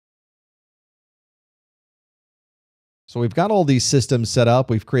So we've got all these systems set up.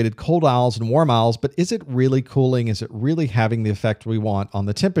 We've created cold aisles and warm aisles, but is it really cooling? Is it really having the effect we want on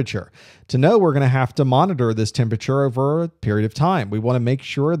the temperature? To know, we're going to have to monitor this temperature over a period of time. We want to make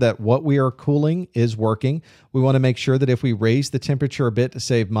sure that what we are cooling is working. We want to make sure that if we raise the temperature a bit to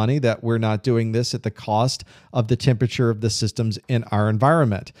save money, that we're not doing this at the cost of the temperature of the systems in our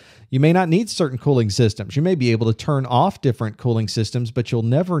environment. You may not need certain cooling systems. You may be able to turn off different cooling systems, but you'll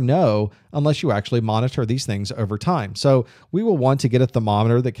never know unless you actually monitor these things over time. So we will want to get a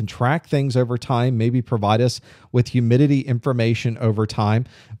thermometer that can track things over time, maybe provide us with humidity information over time.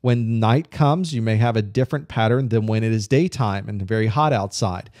 When night comes, you may have a different pattern than when it is daytime and very hot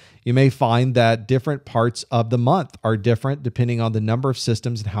outside. You may find that different parts of the month are different depending on the number of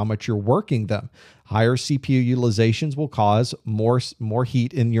systems and how much you're working them. Higher CPU utilizations will cause more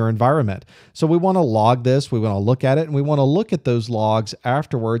heat in your environment. So we want to log this, we want to look at it, and we want to look at those logs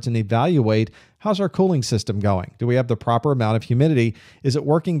afterwards and evaluate, how's our cooling system going? Do we have the proper amount of humidity? Is it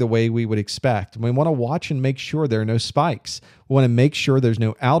working the way we would expect? And we want to watch and make sure there are no spikes. We want to make sure there's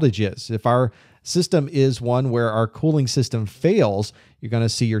no outages. If our system is one where our cooling system fails, you're going to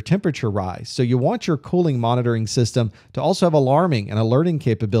see your temperature rise. So you want your cooling monitoring system to also have alarming and alerting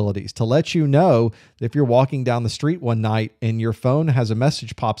capabilities to let you know that if you're walking down the street one night and your phone has a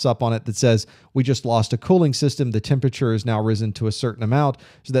message pops up on it that says, we just lost a cooling system, the temperature has now risen to a certain amount,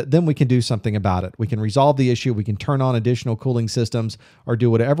 so that then we can do something about it. We can resolve the issue, we can turn on additional cooling systems or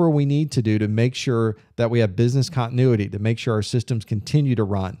do whatever we need to do to make sure that we have business continuity, to make sure our systems continue to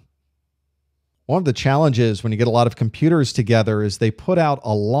run. One of the challenges when you get a lot of computers together is they put out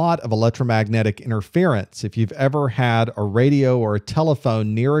a lot of electromagnetic interference. If you've ever had a radio or a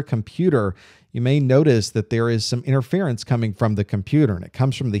telephone near a computer, you may notice that there is some interference coming from the computer, and it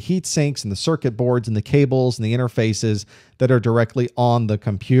comes from the heat sinks and the circuit boards and the cables and the interfaces that are directly on the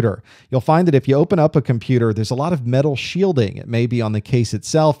computer. You'll find that if you open up a computer, there's a lot of metal shielding. It may be on the case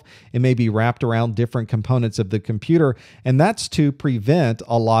itself, it may be wrapped around different components of the computer, and that's to prevent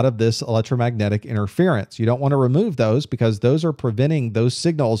a lot of this electromagnetic interference. You don't want to remove those because those are preventing those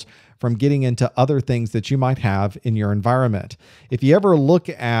signals from getting into other things that you might have in your environment. If you ever look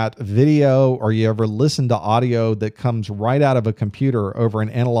at video or you ever listen to audio that comes right out of a computer over an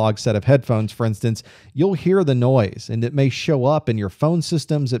analog set of headphones, for instance, you'll hear the noise, and it may show up in your phone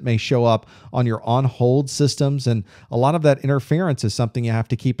systems, it may show up on your on-hold systems, and a lot of that interference is something you have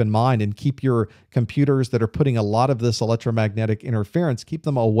to keep in mind and keep your computers that are putting a lot of this electromagnetic interference, keep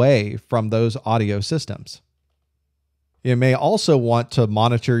them away from those audio systems. You may also want to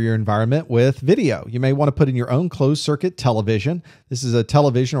monitor your environment with video. You may want to put in your own closed-circuit television. This is a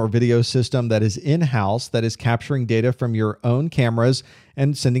television or video system that is in-house that is capturing data from your own cameras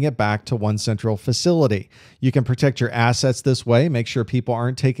and sending it back to one central facility. You can protect your assets this way, make sure people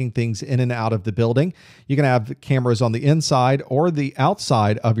aren't taking things in and out of the building. You can have cameras on the inside or the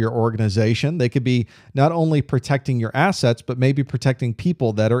outside of your organization. They could be not only protecting your assets, but maybe protecting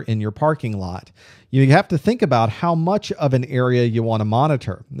people that are in your parking lot. You have to think about how much of an area you want to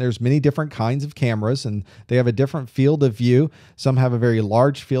monitor. There's many different kinds of cameras, and they have a different field of view. Some have a very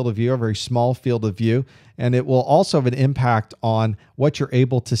large field of view, a very small field of view, and it will also have an impact on what you're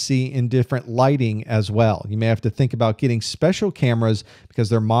able to see in different lighting as well. You may have to think about getting special cameras because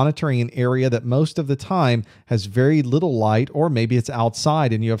they're monitoring an area that most of the time has very little light, or maybe it's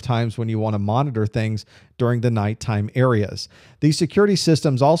outside and you have times when you want to monitor things during the nighttime areas. These security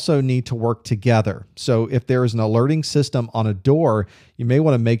systems also need to work together. So if there is an alerting system on a door, you may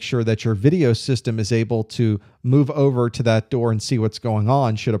want to make sure that your video system is able to move over to that door and see what's going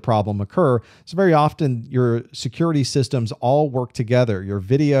on should a problem occur. So very often your security systems all work together. Your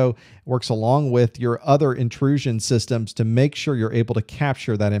video works along with your other intrusion systems to make sure you're able to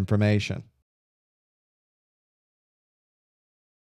capture that information.